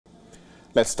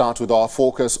Let's start with our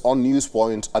focus on News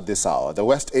Point at this hour. The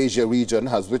West Asia region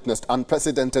has witnessed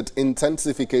unprecedented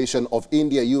intensification of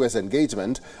India-US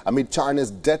engagement amid China's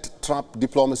debt trap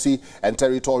diplomacy and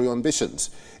territorial ambitions.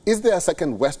 Is there a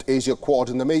second West Asia Quad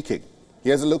in the making?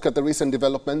 Here's a look at the recent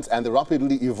developments and the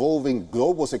rapidly evolving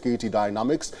global security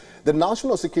dynamics. The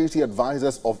national security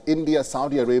advisors of India,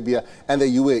 Saudi Arabia and the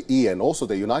UAE and also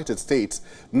the United States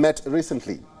met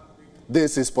recently.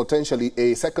 This is potentially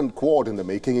a second Quad in the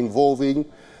making involving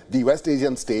the West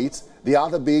Asian states, the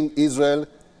other being Israel,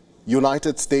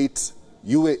 United States,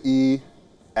 UAE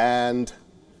and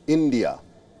India,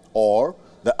 or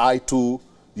the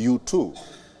I2U2.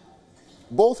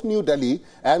 Both New Delhi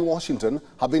and Washington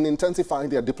have been intensifying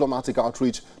their diplomatic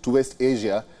outreach to West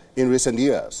Asia in recent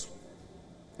years.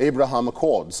 Abraham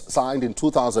Accords, signed in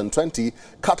 2020,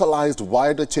 catalyzed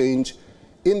wider change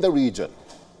in the region.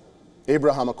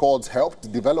 Abraham Accords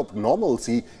helped develop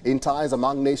normalcy in ties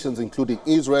among nations including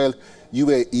Israel,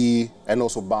 UAE and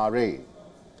also Bahrain.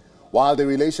 While the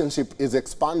relationship is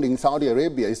expanding, Saudi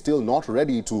Arabia is still not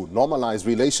ready to normalize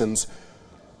relations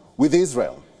with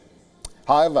Israel.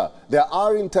 However, there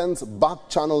are intense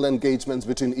back-channel engagements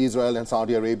between Israel and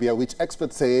Saudi Arabia, which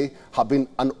experts say have been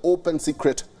an open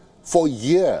secret for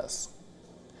years.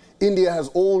 India has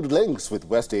old links with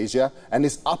West Asia and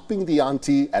is upping the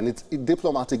ante and its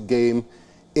diplomatic game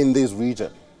in this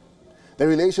region. The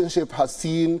relationship has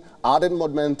seen ardent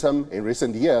momentum in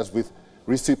recent years with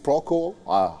reciprocal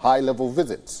high-level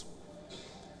visits.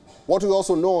 What we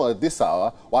also know at this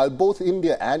hour, while both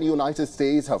India and United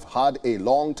States have had a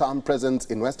long-term presence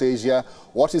in West Asia,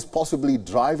 what is possibly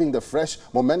driving the fresh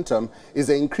momentum is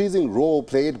the increasing role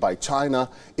played by China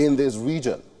in this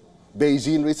region.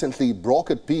 Beijing recently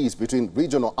brokered peace between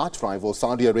regional arch-rivals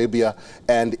Saudi Arabia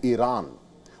and Iran.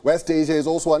 West Asia is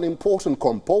also an important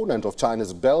component of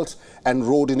China's Belt and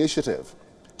Road Initiative.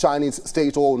 Chinese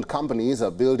state-owned companies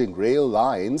are building rail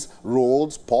lines,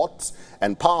 roads, ports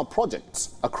and power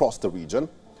projects across the region.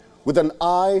 With an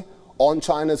eye on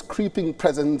China's creeping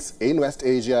presence in West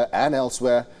Asia and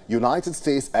elsewhere, United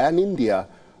States and India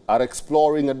are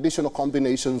exploring additional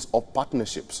combinations of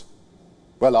partnerships.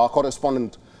 Well, our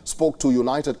correspondent spoke to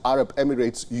United Arab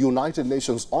Emirates United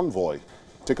Nations envoy.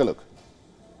 Take a look.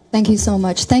 Thank you so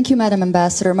much. Thank you, Madam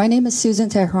Ambassador. My name is Susan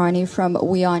Tehrani from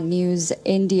WION News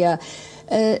India.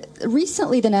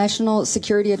 Recently, the National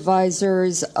Security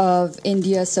Advisors of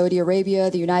India, Saudi Arabia,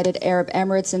 the United Arab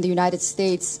Emirates, and the United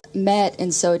States met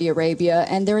in Saudi Arabia.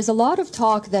 And there is a lot of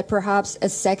talk that perhaps a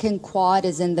second Quad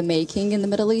is in the making in the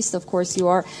Middle East. Of course, you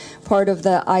are part of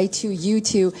the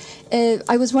I2U2.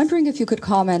 I was wondering if you could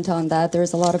comment on that. There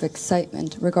is a lot of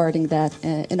excitement regarding that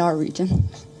in our region.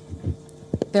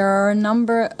 There are a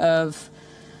number of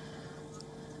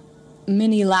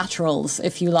mini-laterals,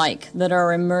 if you like, that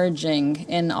are emerging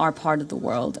in our part of the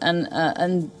world.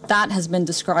 And that has been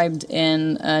described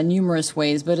in numerous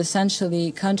ways, but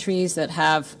essentially countries that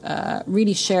have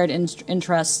really shared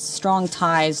interests, strong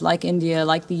ties, like India,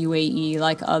 like the UAE,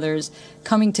 like others,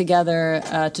 coming together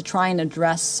to try and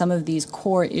address some of these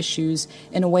core issues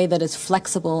in a way that is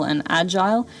flexible and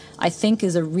agile, I think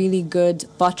is a really good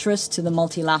buttress to the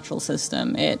multilateral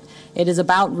system. It is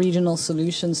about regional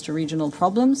solutions to regional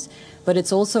problems, but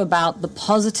it's also about the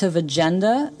positive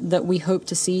agenda that we hope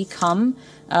to see come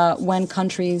when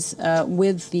countries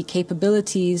with the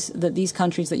capabilities that these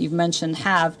countries that you've mentioned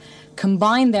have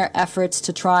combine their efforts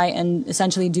to try and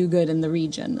essentially do good in the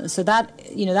region. So that,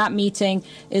 that meeting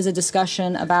is a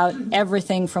discussion about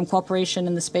everything from cooperation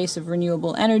in the space of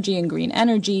renewable energy and green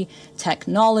energy,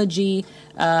 technology,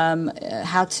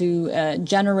 how to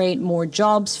generate more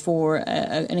jobs for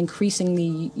an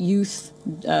increasingly youth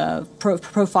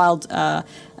profiled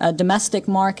domestic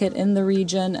market in the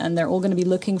region, and they're all going to be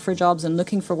looking for jobs and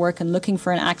looking for work and looking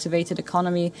for an activated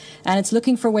economy, and it's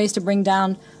looking for ways to bring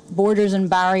down borders and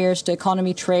barriers to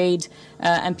economy, trade,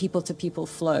 and people-to-people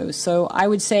flow. So I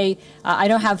would say I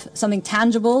don't have something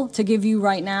tangible to give you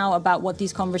right now about what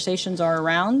these conversations are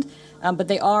around, but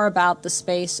they are about the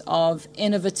space of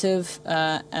innovative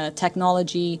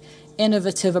technology,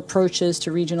 innovative approaches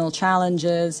to regional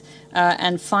challenges,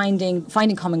 and finding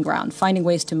common ground, finding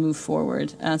ways to move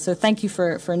forward. So thank you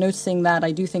for noticing that.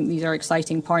 I do think these are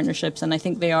exciting partnerships, and I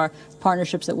think they are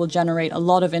partnerships that will generate a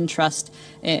lot of interest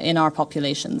in our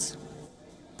populations.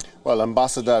 Well,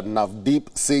 Ambassador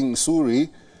Navdeep Singh Suri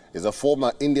is a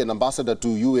former Indian ambassador to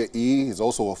UAE. He's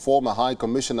also a former High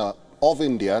Commissioner of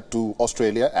India to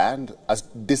Australia and a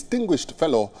distinguished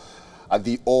fellow at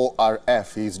the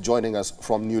ORF. He's joining us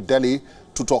from New Delhi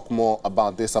to talk more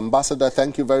about this. Ambassador,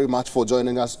 thank you very much for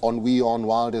joining us on WION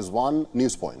Wild is One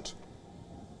News Point.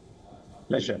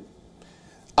 Pleasure.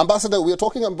 Ambassador, we are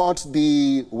talking about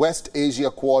the West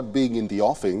Asia Quad being in the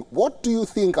offing. What do you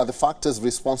think are the factors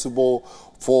responsible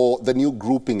for the new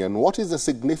grouping, and what is the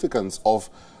significance of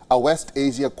a West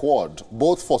Asia Quad,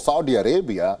 both for Saudi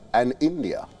Arabia and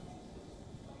India?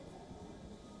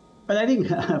 Well, I think,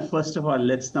 first of all,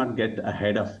 let's not get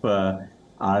ahead of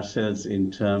ourselves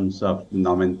in terms of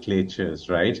nomenclatures,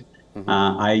 right?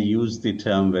 I used the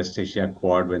term West Asia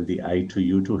Quad when the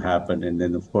I2U2 happened, and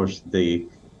then, of course, the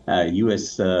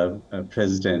U.S.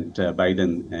 President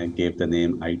Biden gave the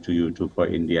name I2U2 for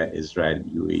India, Israel,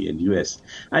 UAE, and US.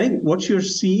 I think what you're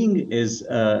seeing is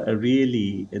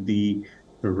really the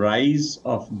rise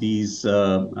of these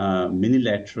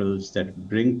minilaterals that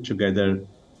bring together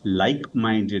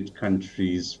like-minded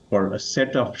countries for a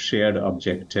set of shared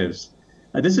objectives.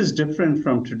 This is different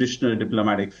from traditional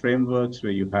diplomatic frameworks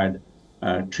where you had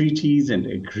treaties and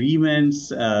agreements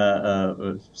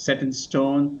set in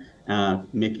stone,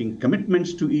 making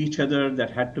commitments to each other that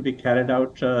had to be carried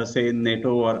out, say, in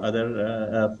NATO or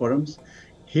other forums.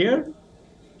 Here,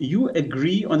 you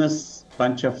agree on a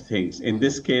bunch of things. In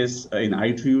this case, in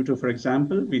I2U2, for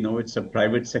example, we know it's a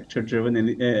private sector-driven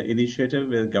initiative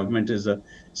where government is a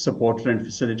supporter and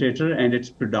facilitator, and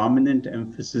its predominant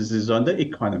emphasis is on the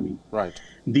economy. Right.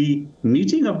 The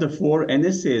meeting of the 4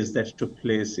 NSAs that took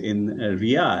place in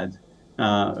Riyadh,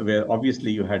 where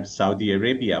obviously you had Saudi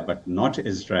Arabia, but not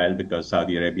Israel, because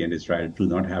Saudi Arabia and Israel do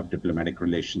not have diplomatic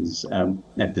relations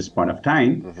at this point of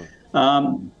time,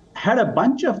 had a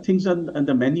bunch of things on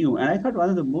the menu. And I thought one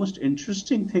of the most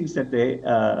interesting things that they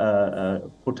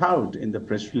put out in the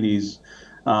press release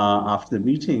after the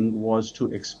meeting was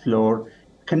to explore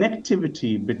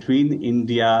connectivity between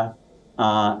India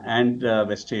and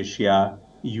West Asia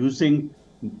using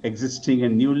existing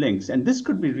and new links. And this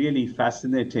could be really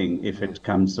fascinating if it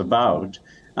comes about.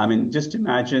 I mean, just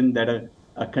imagine that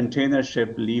a container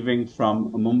ship leaving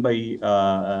from Mumbai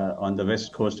on the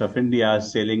west coast of India,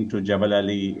 sailing to Jebel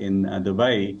Ali in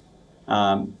Dubai,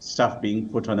 stuff being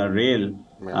put on a rail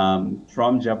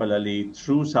from Jebel Ali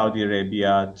through Saudi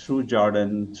Arabia, through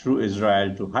Jordan, through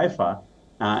Israel to Haifa,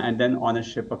 and then on a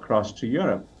ship across to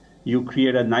Europe. You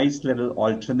create a nice little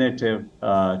alternative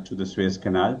to the Suez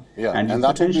Canal, and you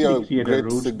potentially create a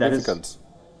route that is.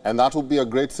 And that would be a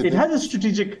great significance. It has a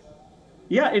strategic.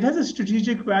 Yeah, it has a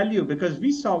strategic value because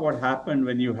we saw what happened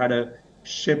when you had a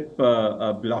ship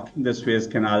blocking the Suez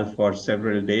Canal for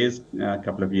several days a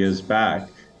couple of years back,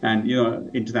 and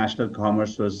international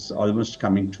commerce was almost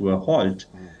coming to a halt.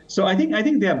 So I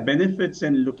think there are benefits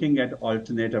in looking at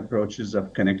alternate approaches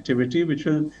of connectivity, which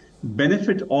will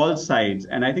benefit all sides.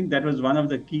 And I think that was one of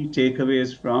the key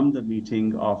takeaways from the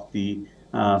meeting of the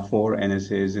 4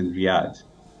 NSAs in Riyadh.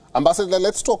 Ambassador,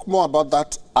 let's talk more about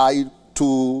that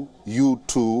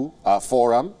I2U2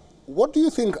 forum. What do you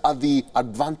think are the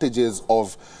advantages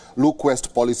of Look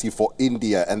West policy for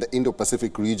India and the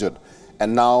Indo-Pacific region,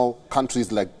 and now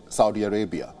countries like Saudi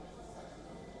Arabia?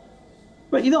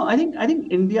 Well, I think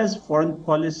India's foreign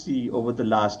policy over the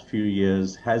last few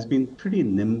years has been pretty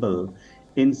nimble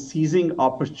in seizing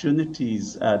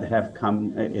opportunities that have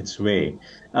come its way.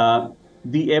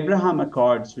 The Abraham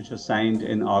Accords, which were signed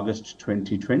in August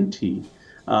 2020,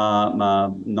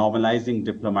 normalizing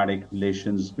diplomatic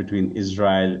relations between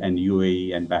Israel and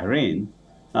UAE and Bahrain,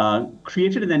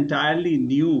 created an entirely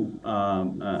new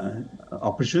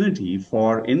opportunity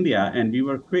for India. And we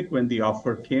were quick when the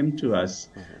offer came to us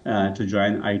to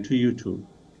join I2U2.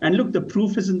 And look, the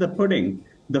proof is in the pudding.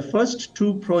 The first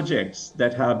 2 projects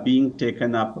that are being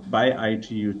taken up by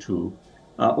I2U2,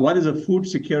 one is a food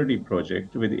security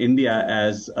project with India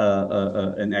as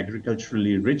an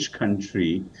agriculturally rich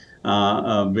country,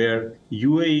 where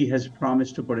UAE has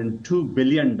promised to put in $2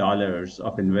 billion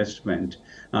of investment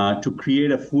to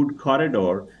create a food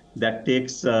corridor that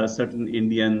takes certain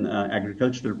Indian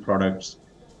agricultural products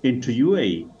into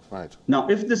UAE. Right. Now,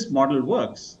 if this model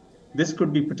works, this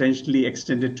could be potentially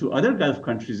extended to other Gulf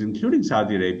countries, including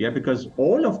Saudi Arabia, because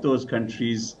all of those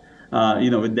countries,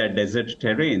 with their desert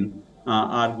terrain,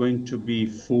 are going to be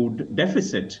food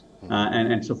deficit.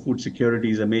 And so food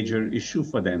security is a major issue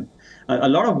for them. A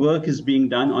lot of work is being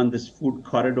done on this food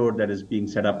corridor that is being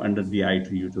set up under the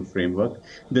I2U2 framework.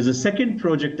 There's a second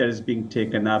project that is being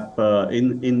taken up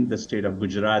in the state of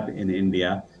Gujarat in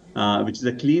India, which is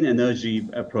a clean energy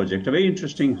project, a very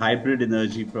interesting hybrid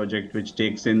energy project, which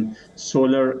takes in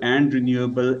solar and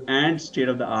renewable and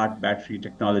state-of-the-art battery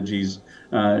technologies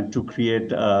to create,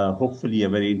 hopefully, a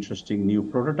very interesting new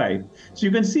prototype. So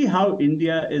you can see how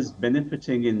India is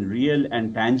benefiting in real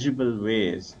and tangible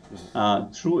ways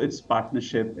through its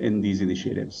partnership in these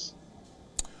initiatives.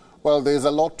 Well, there's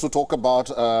a lot to talk about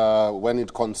when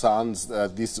it concerns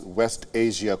this West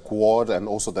Asia Quad and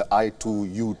also the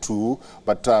I2U2.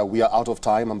 But we are out of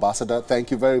time, Ambassador.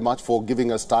 Thank you very much for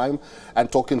giving us time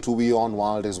and talking to WION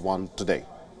World is One today.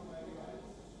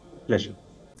 Pleasure.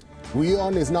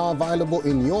 WION is now available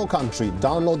in your country.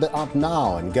 Download the app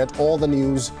now and get all the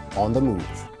news on the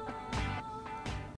move.